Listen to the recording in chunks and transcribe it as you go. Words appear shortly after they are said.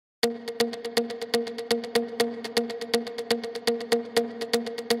What's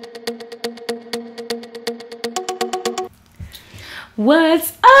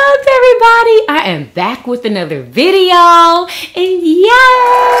up, everybody? I am back with another video, and yay!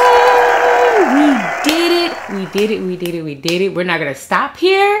 We did it. We're not gonna stop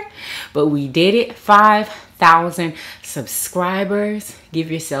here, but we did it. 5,000 subscribers. Give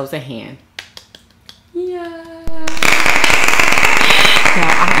yourselves a hand. Yeah. Now,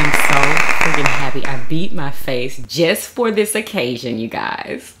 I am so freaking happy. I beat my face just for this occasion, you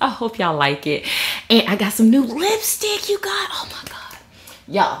guys. I hope y'all like it. And I got some new lipstick, you guys. Oh my God.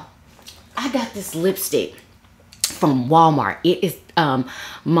 Y'all, I got this lipstick from Walmart. It is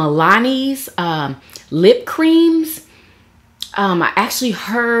Milani's lip creams. I actually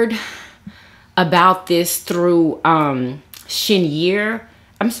heard about this through Chineri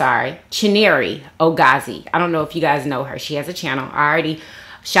Ogazi. I don't know if you guys know her. She has a channel. I already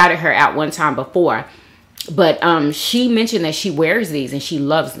shouted her out one time before. But she mentioned that she wears these and she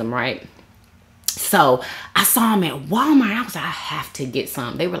loves them, right? So I saw them at Walmart. I was like, I have to get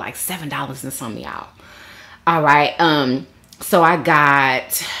some. They were like $7 and some, y'all. All right. So I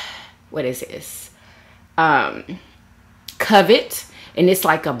got, what is this? Covet. And it's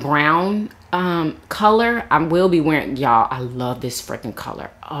like a brown color. I will be wearing, y'all, I love this freaking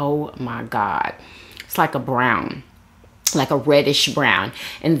color. Oh my God. It's like a brown, like a reddish brown.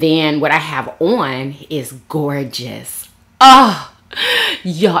 And then what I have on is gorgeous. Oh,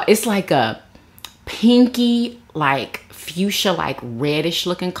 y'all, it's like a pinky, like fuchsia, like reddish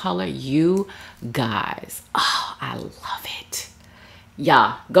looking color. You guys, oh, I love it.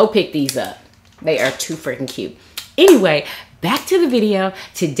 Y'all, go pick these up. They are too freaking cute. Anyway, back to the video.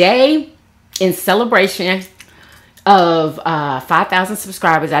 Today, in celebration of 5,000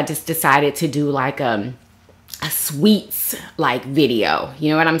 subscribers, I just decided to do like a sweets like video.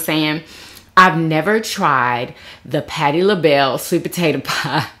 You know what I'm saying? I've never tried the Patti LaBelle sweet potato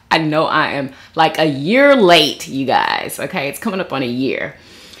pie. I know I am like a year late, you guys. Okay, it's coming up on a year.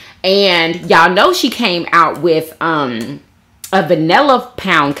 And y'all know she came out with a vanilla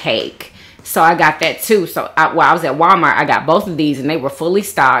pound cake. So I got that too. So while I was at Walmart, I got both of these and they were fully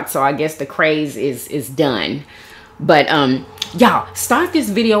stocked. So I guess the craze is done. But y'all, start this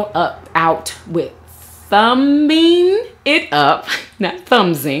video out with thumbing it up. Not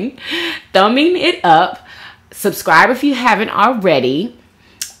thumbsing. Thumbing it up. Subscribe if you haven't already.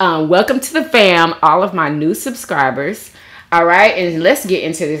 Welcome to the fam, all of my new subscribers. All right, and let's get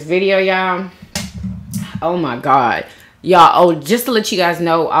into this video, y'all. Oh my God. Y'all, oh, just to let you guys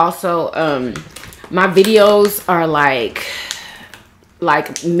know also, my videos are like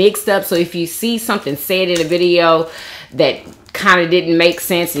mixed up. So if you see something said in a video that kind of didn't make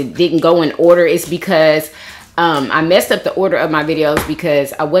sense, it didn't go in order, it's because I messed up the order of my videos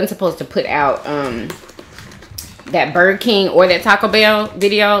because I wasn't supposed to put out that Burger King or that Taco Bell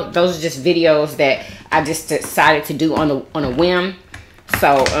video. Those are just videos that I just decided to do on a whim.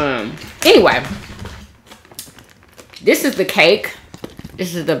 So anyway, this is the cake.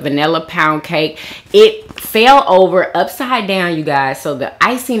 This is the vanilla pound cake. It fell over upside down, you guys. So the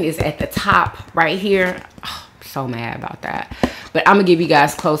icing is at the top right here. Oh, I'm so mad about that. But I'm gonna give you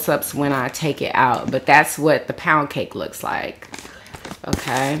guys close-ups when I take it out. But that's what the pound cake looks like.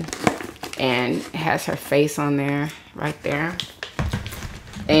 Okay. And it has her face on there, right there.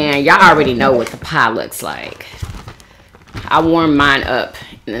 And y'all already know what the pie looks like. I warmed mine up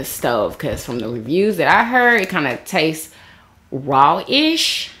in the stove because from the reviews that I heard, it kind of tastes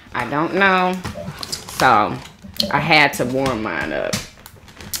raw-ish. I don't know. So I had to warm mine up.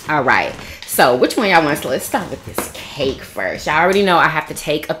 All right. So which one y'all want to? Let's start with this cake first. Y'all already know I have to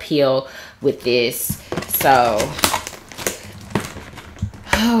take a peel with this. So...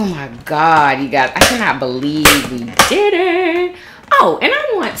 oh my God, you guys, I cannot believe we did it. Oh, and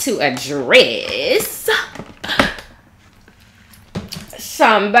I want to address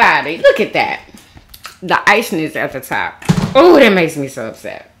somebody. Look at that. The icing is at the top. Oh, that makes me so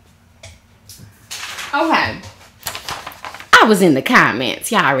upset. Okay. I was in the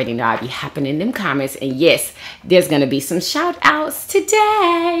comments. Y'all already know I be hopping in them comments. And yes, there's going to be some shout outs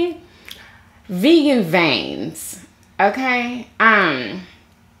today. Vegan Veins. Okay.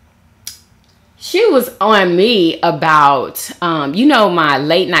 She was on me about, you know, my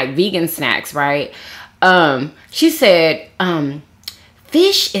late night vegan snacks, right? She said,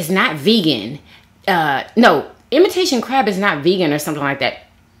 fish is not vegan. No, imitation crab is not vegan or something like that.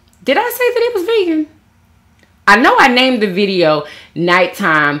 Did I say that it was vegan? I know I named the video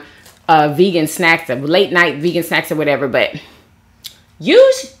nighttime vegan snacks, or late night vegan snacks or whatever, but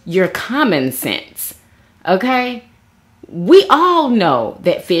use your common sense, okay? we all know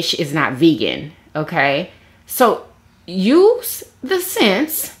that fish is not vegan, okay? So use the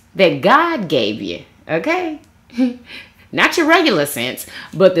sense that God gave you, okay? Not your regular sense,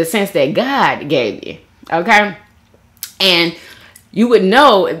 but the sense that God gave you, okay? And you would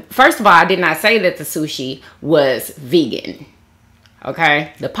know, first of all, I did not say that the sushi was vegan,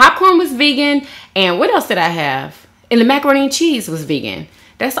 okay? The popcorn was vegan, and what else did I have? And the macaroni and cheese was vegan.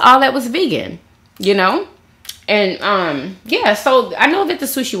 That's all that was vegan, you know? And, yeah, so I know that the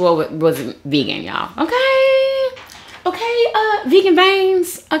sushi was vegan, y'all, okay? Okay, vegan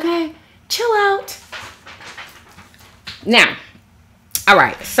veins, okay? Chill out. Now, all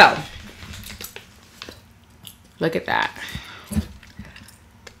right, so look at that.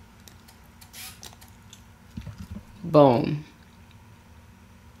 Boom.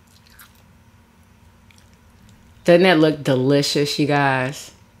 Doesn't that look delicious, you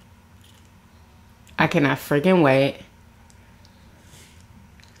guys? I cannot freaking wait.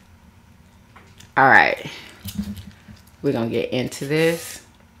 All right. We're going to get into this.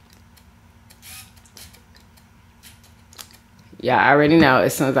 Y'all already know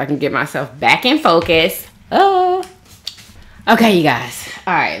as soon as I can get myself back in focus. Oh. Okay, you guys.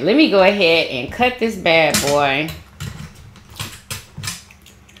 All right, let me go ahead and cut this bad boy.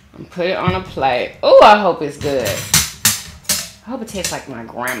 And put it on a plate. Oh, I hope it's good. I hope it tastes like my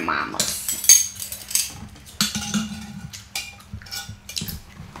grandmama's.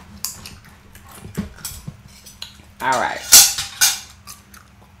 All right.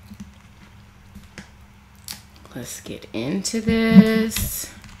 Let's get into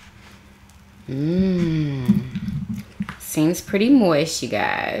this. Seems pretty moist, you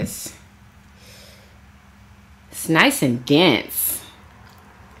guys. It's nice and dense.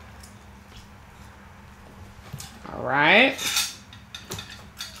 All right.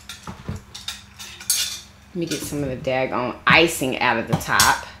 Let me get some of the daggone icing out of the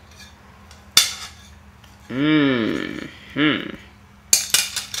top.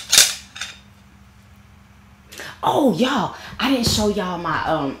 Oh, y'all, I didn't show y'all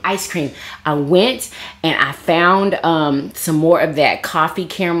my ice cream. I went and I found some more of that coffee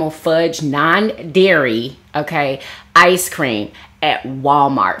caramel fudge non-dairy, okay, ice cream at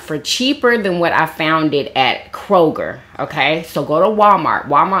Walmart for cheaper than what I found it at Kroger, okay? So go to Walmart.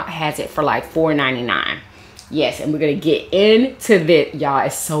 Walmart has it for like $4.99. Yes, and we're going to get into this. Y'all,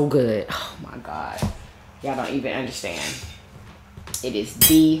 it's so good. Oh, my God. Y'all don't even understand. It is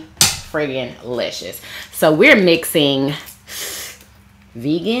the friggin' delicious. So we're mixing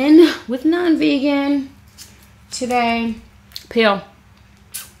vegan with non-vegan today. Peel.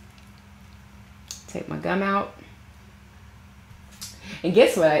 Take my gum out. And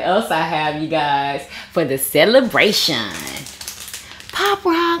guess what else I have, you guys, for the celebration? Pop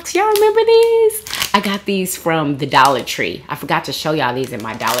Rocks. Y'all remember these? I got these from the Dollar Tree. I forgot to show y'all these in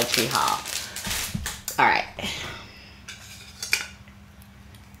my Dollar Tree haul. All right.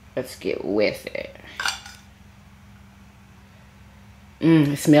 Let's get with it.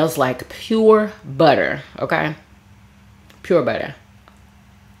 It smells like pure butter, okay? Pure butter.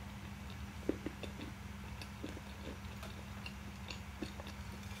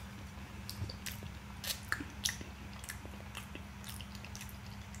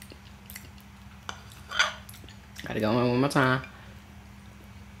 Gotta go in one more time.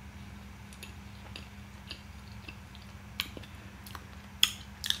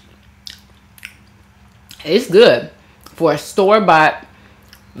 It's good for a store-bought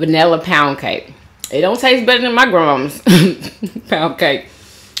vanilla pound cake. It don't taste better than my grandma's pound cake,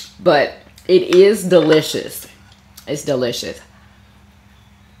 but it is delicious. It's delicious.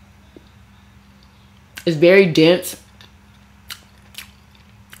 It's very dense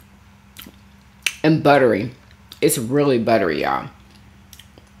and buttery. It's really buttery, y'all.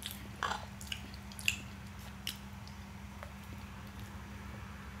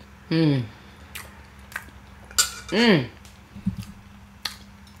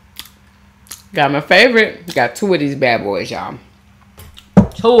 Got my favorite. Got two of these bad boys, y'all.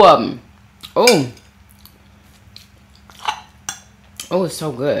 Two of them. Oh. Oh, it's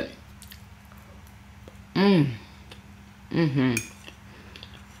so good.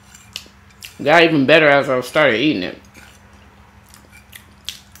 Got even better as I started eating it.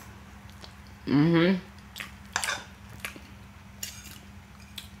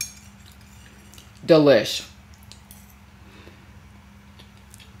 Delish.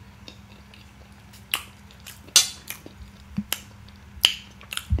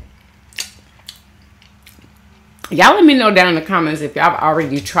 Y'all let me know down in the comments if y'all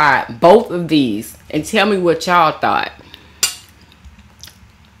already tried both of these and tell me what y'all thought.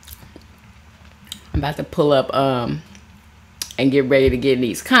 I'm about to pull up and get ready to get in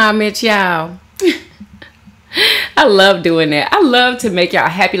these comments, y'all. I love doing that. I love to make y'all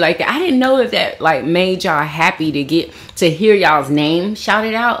happy like that. I didn't know if that like made y'all happy to hear y'all's name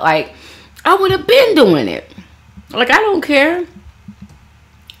shouted out. Like, I would have been doing it. Like, I don't care.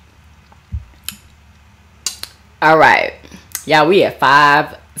 All right. Y'all, we at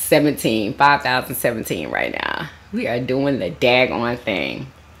 5,017 right now. We are doing the daggone thing.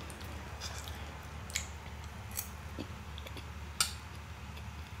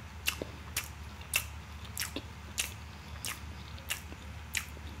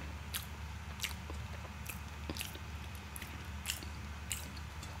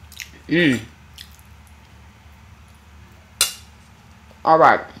 All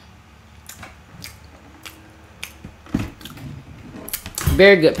right.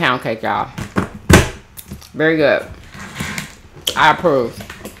 Very good pound cake, y'all. Very good. I approve.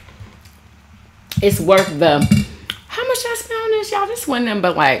 It's worth the... How much I spent on this, y'all? This wasn't nothing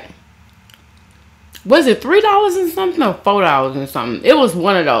but like... Was it $3 and something or $4 and something? It was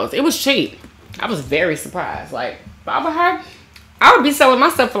one of those. It was cheap. I was very surprised. Like, if I were her, I would be selling my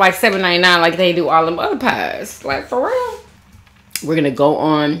stuff for like $7.99 like they do all them other pies. Like, for real. We're going to go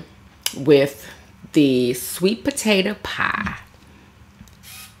on with the sweet potato pie.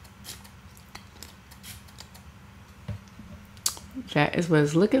 That is what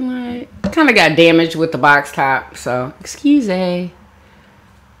it's looking like. Kind of got damaged with the box top, so excuse me.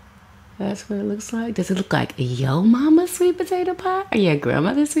 That's what it looks like. Does it look like yo mama's sweet potato pie or your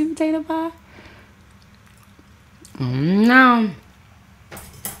grandmother's sweet potato pie? No.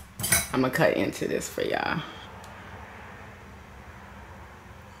 I'm gonna cut into this for y'all.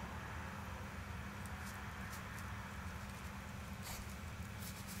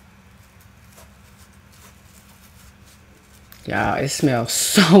 Y'all, it smells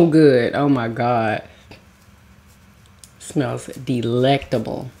so good. Oh my God. It smells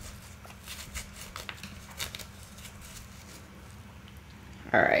delectable.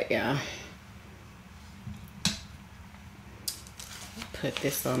 All right, y'all. Put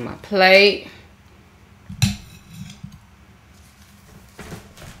this on my plate.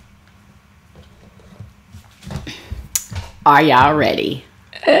 Are y'all ready?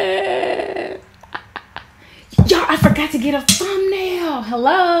 Y'all, I forgot to get a thumbnail.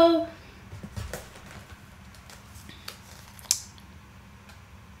 Hello.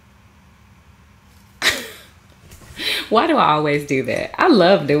 Why do I always do that? I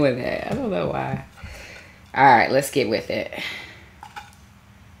love doing that. I don't know why. All right, let's get with it.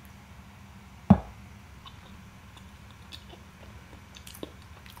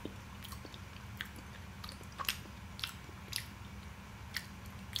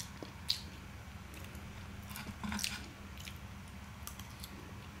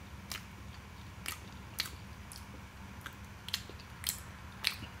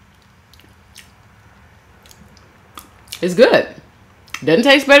 It's good. Doesn't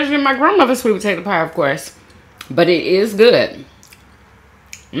taste better than my grandmother's sweet potato pie, of course. But it is good.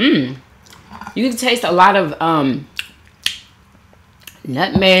 You can taste a lot of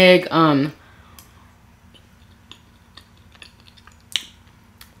nutmeg. Oh,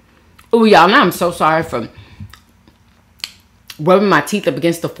 y'all, now I'm so sorry for rubbing my teeth up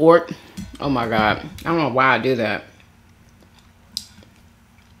against the fork. Oh, my God. I don't know why I do that.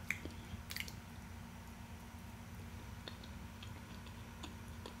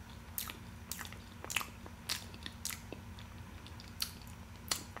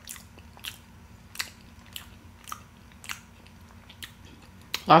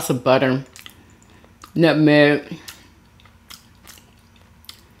 Lots of butter, nutmeg.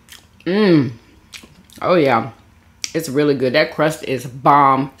 Oh yeah, it's really good. That crust is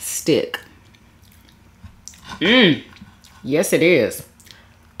bomb stick. Yes, it is.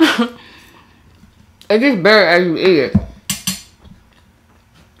 It gets better as you eat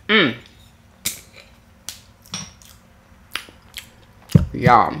it.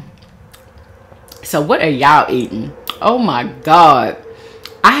 Y'all. So what are y'all eating? Oh my God.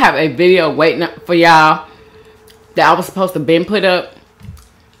 I have a video waiting for y'all that I was supposed to been put up.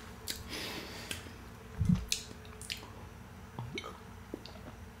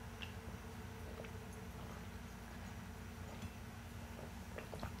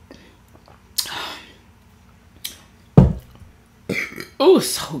 Ooh,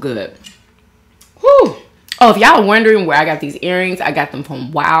 so good. Whew. Oh, if y'all are wondering where I got these earrings, I got them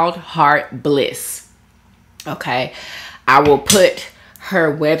from Wild Heart Bliss. Okay. I will put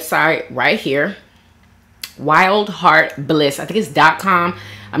her website right here. Wild Heart Bliss. I think it's .com.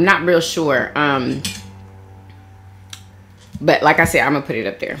 I'm not real sure. But like I said, I'm gonna put it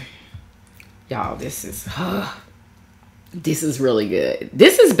up there. Y'all, this is This is really good.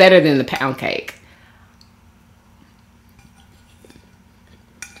 This is better than the pound cake.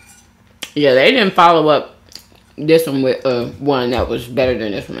 Yeah, they didn't follow up this one with one that was better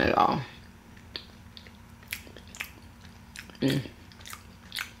than this one at all.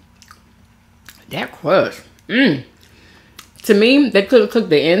 That crust. To me, they could have cooked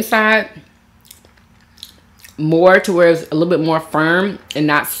the inside more to where it's a little bit more firm and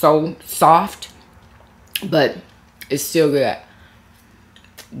not so soft. But it's still good.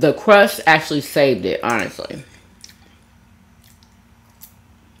 The crust actually saved it, honestly.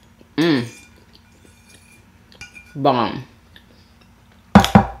 Bomb.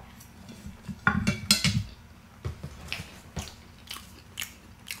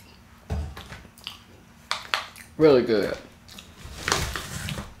 Really good.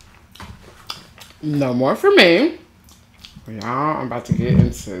 No more for me. Y'all, I'm about to get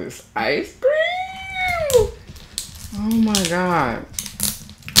into this ice cream. Oh my God.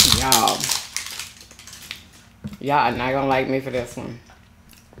 Y'all are not gonna like me for this one.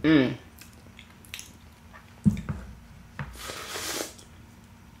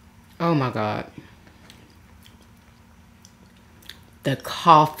 Oh my God. The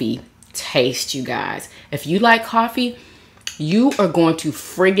coffee taste, you guys. If you like coffee, you are going to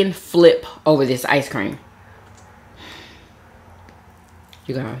friggin' flip over this ice cream.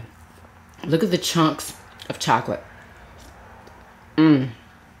 You guys, look at the chunks of chocolate. Do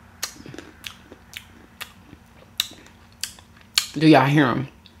y'all hear them?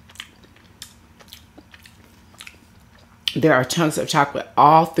 There are chunks of chocolate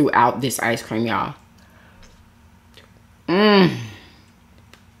all throughout this ice cream, y'all.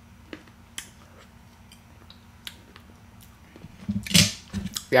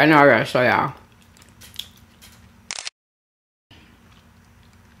 Yeah, I know I gotta show y'all.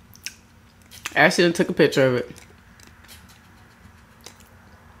 I actually took a picture of it.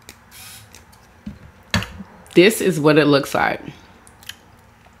 This is what it looks like.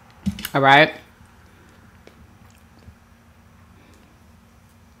 All right.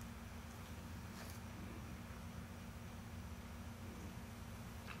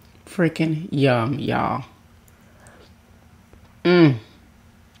 Freaking yum, y'all.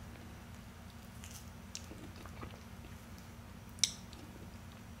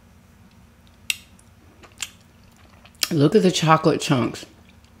 Look at the chocolate chunks.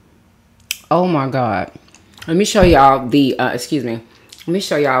 Oh my God. Let me show y'all the, excuse me. Let me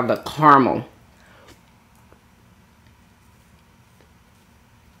show y'all the caramel.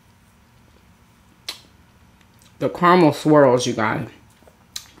 The caramel swirls, you guys.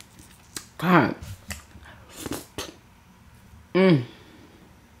 God. Y'all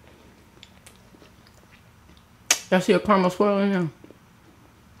see a caramel swirl in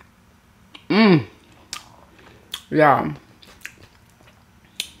there? Yeah.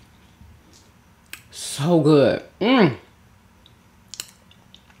 So good. I'm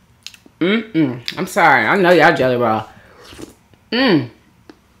sorry. I know y'all jelly roll.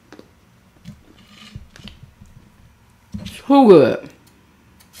 So good.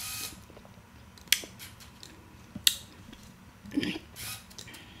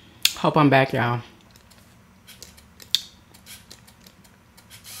 Hope I'm back, y'all.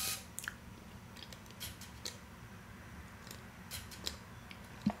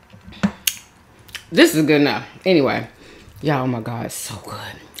 This is good enough. Anyway, y'all, oh my God, it's so good.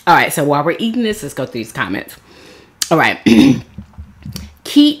 All right, so while we're eating this, let's go through these comments. All right.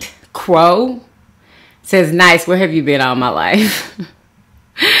 Keat Crow says, nice, where have you been all my life?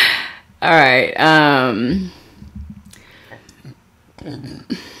 All right.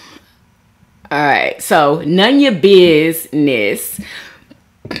 All right, so none your business.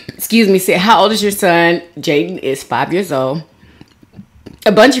 Excuse me, said, how old is your son? Jaden is 5 years old.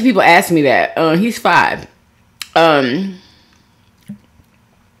 A bunch of people asked me that. He's 5.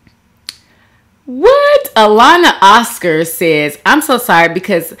 What? Alana Oscar says, I'm so sorry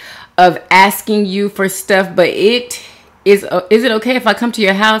because of asking you for stuff, but is it okay if I come to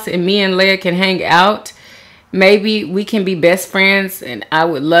your house and me and Leia can hang out? Maybe we can be best friends, and I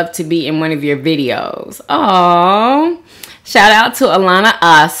would love to be in one of your videos. Oh, shout out to Alana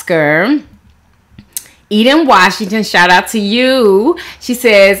Oscar. Eden Washington, shout out to you. She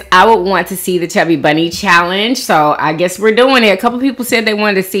says, I would want to see the Chubby Bunny Challenge. So I guess we're doing it. A couple people said they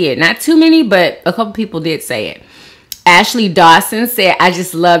wanted to see it. Not too many, but a couple people did say it. Ashley Dawson said, I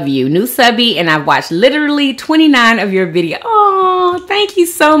just love you. New subby, and I've watched literally 29 of your videos. Oh, thank you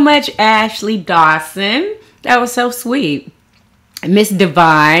so much, Ashley Dawson. That was so sweet. Miss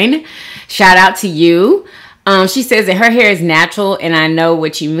Divine, shout out to you. She says that her hair is natural, and I know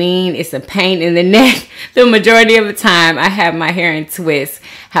what you mean. It's a pain in the neck. The majority of the time, I have my hair in twists.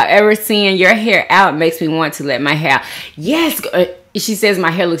 However, seeing your hair out makes me want to let my hair out. Yes, she says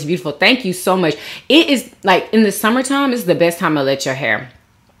my hair looks beautiful. Thank you so much. It is like in the summertime, it's the best time to let your hair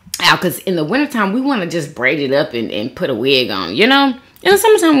out, because in the wintertime, we want to just braid it up and put a wig on, you know? In the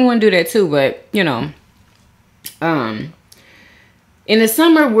summertime, we want to do that too, but, you know, in the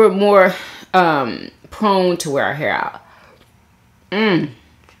summer, we're more prone to wear our hair out.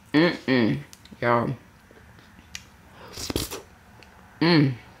 Y'all.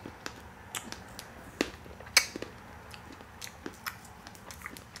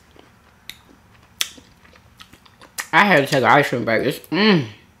 I had to take an ice cream break. It's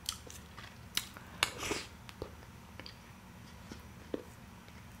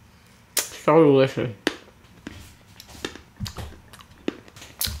so delicious.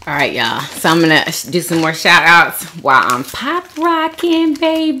 All right, y'all. So I'm gonna do some more shout outs while I'm pop rocking,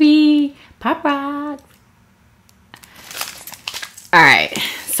 baby. Pop rock. All right.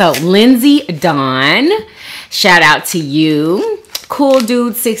 So Lindsay Dawn, shout out to you. Cool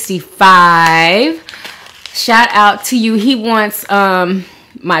Dude 65. Shout out to you. He wants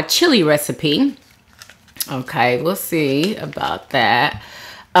my chili recipe. Okay, we'll see about that.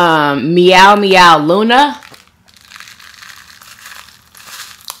 Meow Meow Luna.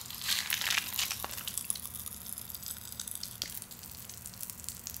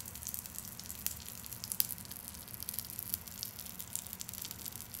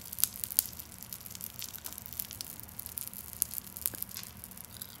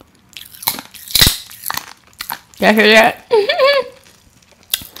 Y'all hear that?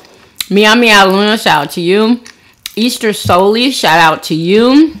 Meow Meow Luna, shout out to you. Easter Solely, shout out to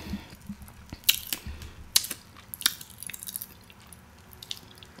you.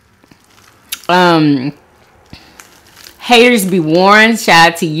 Haters Be Warned,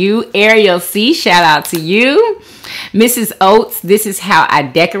 shout out to you. Ariel C, shout out to you. Mrs. Oates, This Is How I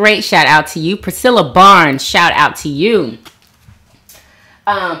Decorate, shout out to you. Priscilla Barnes, shout out to you.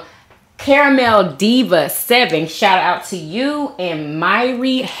 Caramel Diva 7, shout out to you. And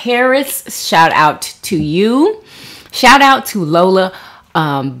Myri Harris, shout out to you. Shout out to Lola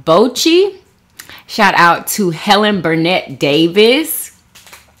Bochi. Shout out to Helen Burnett Davis.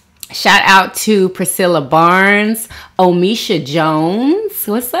 Shout out to Priscilla Barnes. Omisha Jones.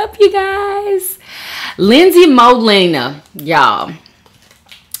 What's up, you guys? Lindsay Molina, y'all.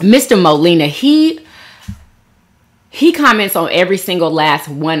 Mr. Molina, he comments on every single last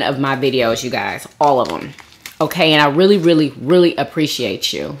one of my videos, you guys. All of them. Okay, and I really, really, really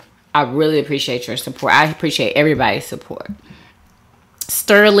appreciate you. I really appreciate your support. I appreciate everybody's support.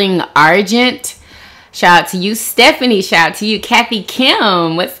 Sterling Argent, shout out to you. Stephanie, shout out to you. Kathy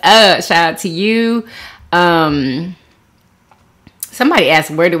Kim, what's up? Shout out to you. Somebody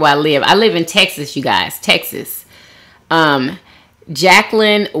asked, where do I live? I live in Texas, you guys. Texas.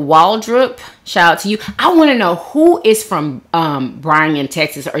 Jacqueline Waldrop, shout out to you. I want to know who is from BRYAN,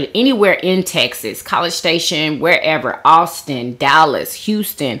 Texas, or anywhere in Texas, College Station, wherever, Austin, Dallas,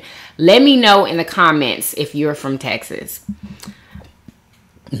 Houston. Let me know in the comments if you're from Texas.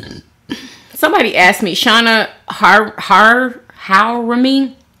 Somebody asked me, Shauna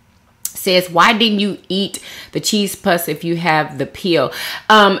Harami says, why didn't you eat the cheese puss if you have the peel?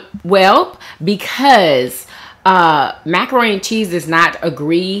 Well, because macaroni and cheese does not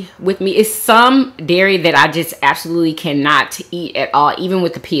agree with me. It's some dairy that I just absolutely cannot eat at all, even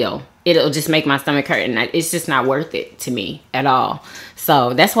with the peel. It'll just make my stomach hurt, and it's just not worth it to me at all.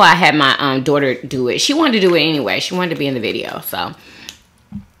 So that's why I had my daughter do it. She wanted to do it anyway. She wanted to be in the video. So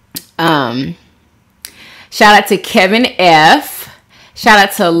shout out to Kevin F. Shout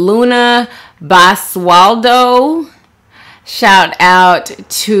out to Luna Basualdo. Shout out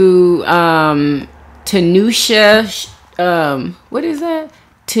to Tanusha, what is that?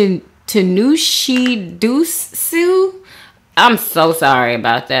 Tanushi Dusu? I'm so sorry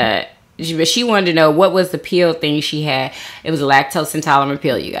about that. But she wanted to know what was the peel thing she had. It was a lactose intolerant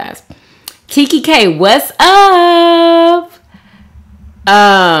peel, you guys. Kiki K, what's up?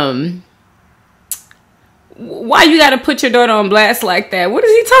 Why you gotta put your daughter on blast like that? What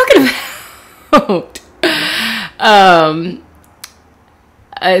is he talking about?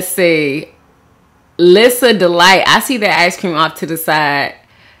 Let's see. Lissa Delight, I see that ice cream off to the side.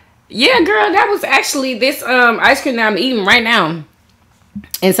 Yeah, girl, that was actually this ice cream that I'm eating right now.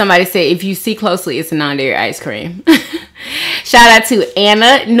 And somebody said, if you see closely, it's a non-dairy ice cream. Shout out to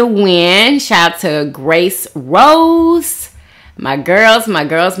Anna Nguyen. Shout out to Grace Rose. My girls, my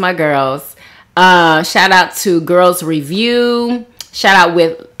girls, my girls. Shout out to Girls Review. Shout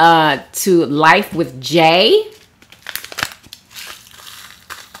out to Life with Jay.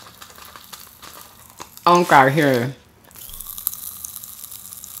 Okay, here.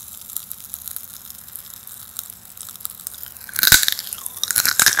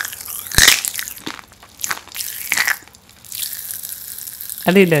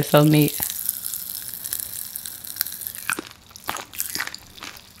 I think that's so neat.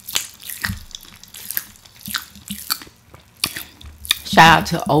 Shout out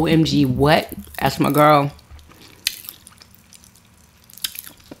to OMG What? That's my girl.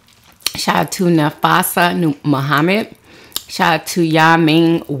 Shout out to Nafasa Muhammad. Shout out to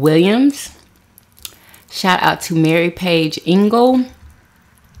Yaming Williams. Shout out to Mary Page Ingle.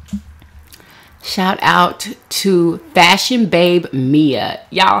 Shout out to Fashion Babe Mia.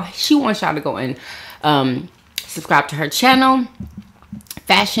 Y'all, she wants y'all to go and subscribe to her channel.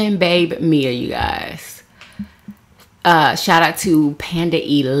 Fashion Babe Mia, you guys. Shout out to Panda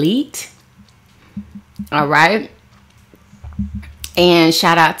Elite. All right. And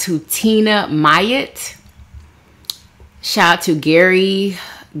shout out to Tina Myatt. Shout out to Gary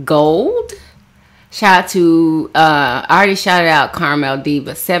Gold. Shout out to, I already shouted out Carmel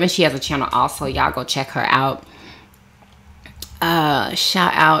Diva 7. She has a channel also. Y'all go check her out.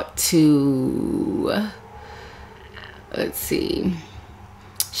 Shout out to, let's see.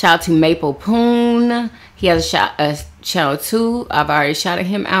 Shout out to Maple Poon. He has a channel too. I've already shouted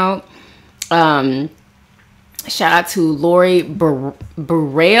him out. Shout out to Lori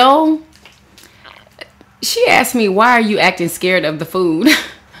Burrell. She asked me, why are you acting scared of the food?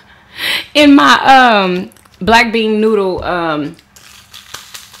 In my black bean noodle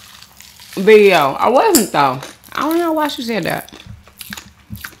video. I wasn't though. I don't know why she said that.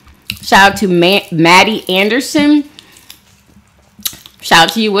 Shout out to Maddie Anderson. Shout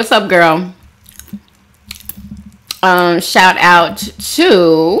out to you. What's up, girl? Shout out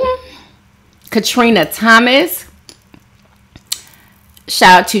to Katrina Thomas.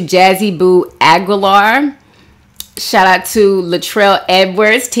 Shout out to Jazzy Boo Aguilar. Shout out to Latrell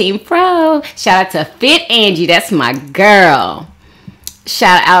Edwards, Team Pro. Shout out to Fit Angie, that's my girl.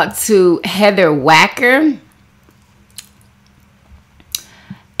 Shout out to Heather Wacker.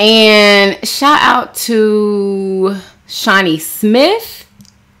 And shout out to Shawnee Smith.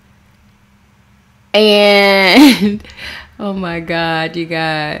 And oh my God, you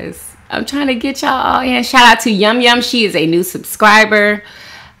guys. I'm trying to get y'all all in. Shout out to Yum Yum. She is a new subscriber.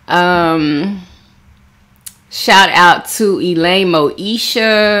 Shout out to Elaine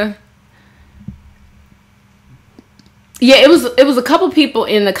Moesha. Yeah, it was a couple people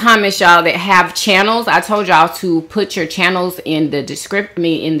in the comments, y'all, that have channels. I told y'all to put your channels in the description,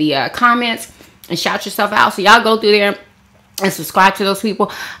 in the comments, and shout yourself out. So y'all go through there and subscribe to those people.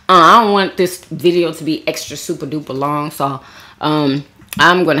 I don't want this video to be extra super duper long, so I'm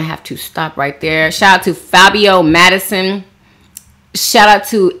gonna have to stop right there. Shout out to Fabio Madison. Shout out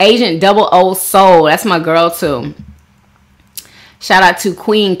to Agent 00 Soul. That's my girl too. Shout out to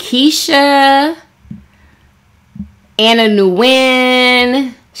Queen Keisha. Anna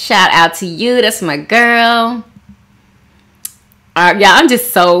Nguyen. Shout out to you. That's my girl. Y'all, I'm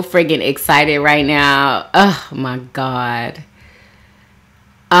just so friggin' excited right now. Oh my God.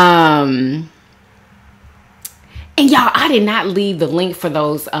 And y'all, I did not leave the link for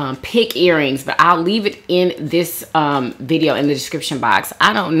those pick earrings, but I'll leave it in this video in the description box.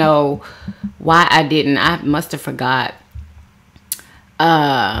 I don't know why I didn't. I must have forgot.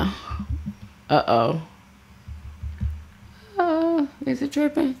 Is it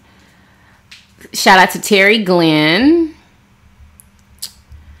tripping? Shout out to Terry Glenn.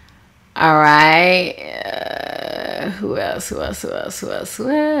 All right. Who else?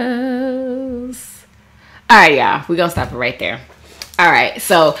 All right, y'all, we're gonna stop it right there. All right,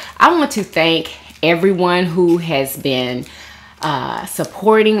 so I want to thank everyone who has been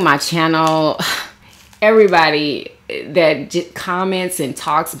supporting my channel, everybody that just comments and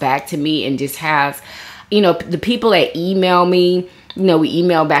talks back to me and just has, you know, the people that email me, you know, we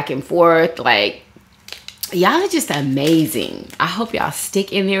email back and forth. Like, y'all are just amazing. I hope y'all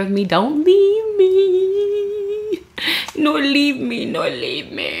stick in there with me. Don't leave me. No, leave me. No,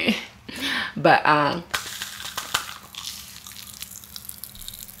 leave me. But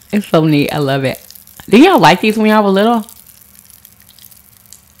it's so neat. I love it. Did y'all like these when y'all were little?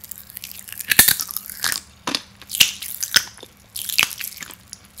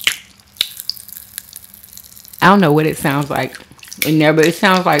 I don't know what it sounds like in there, but it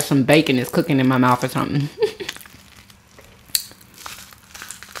sounds like some bacon is cooking in my mouth or something.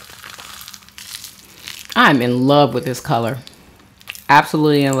 I'm in love with this color.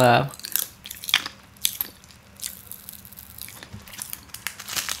 Absolutely in love.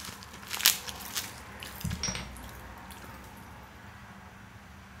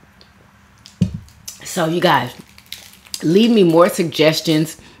 So you guys, leave me more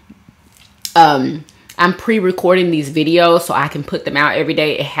suggestions. I'm pre-recording these videos so I can put them out every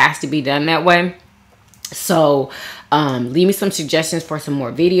day. It has to be done that way. So leave me some suggestions for some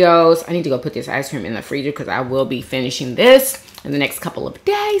more videos. I need to go put this ice cream in the freezer because I will be finishing this in the next couple of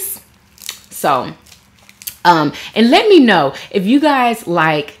days. So and let me know if you guys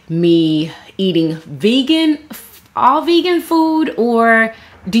like me eating vegan, all vegan food, or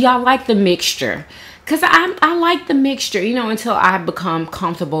do y'all like the mixture? Because I like the mixture, you know, until I become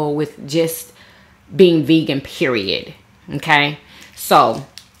comfortable with just being vegan, period. Okay, so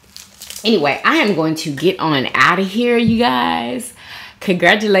anyway, I am going to get on out of here, you guys.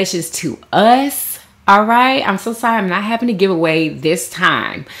 Congratulations to us. All right, I'm so sorry I'm not having a giveaway this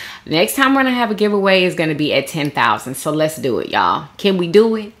time. Next time we're gonna have a giveaway is gonna be at 10,000. So let's do it, y'all. Can we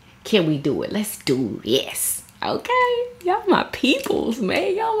do it? Can we do it? Let's do this. Okay, y'all my peoples,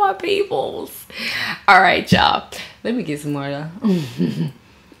 man. Y'all my peoples. All right, y'all. Let me get some more though.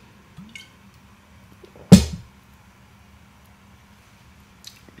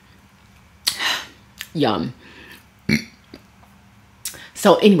 Yum.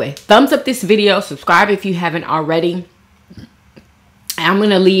 So anyway, thumbs up this video, subscribe if you haven't already. I'm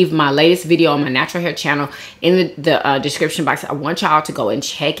going to leave my latest video on my natural hair channel in the description box. I want y'all to go and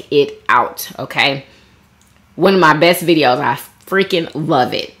check it out, okay? One of my best videos. I freaking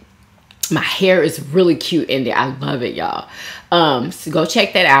love it. My hair is really cute in there. I love it, y'all. So go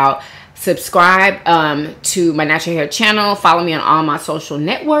check that out. Subscribe to my natural hair channel. Follow me on all my social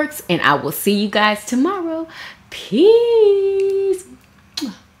networks. And I will see you guys tomorrow. Peace.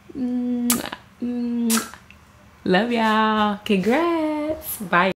 Love y'all. Congrats. Bye.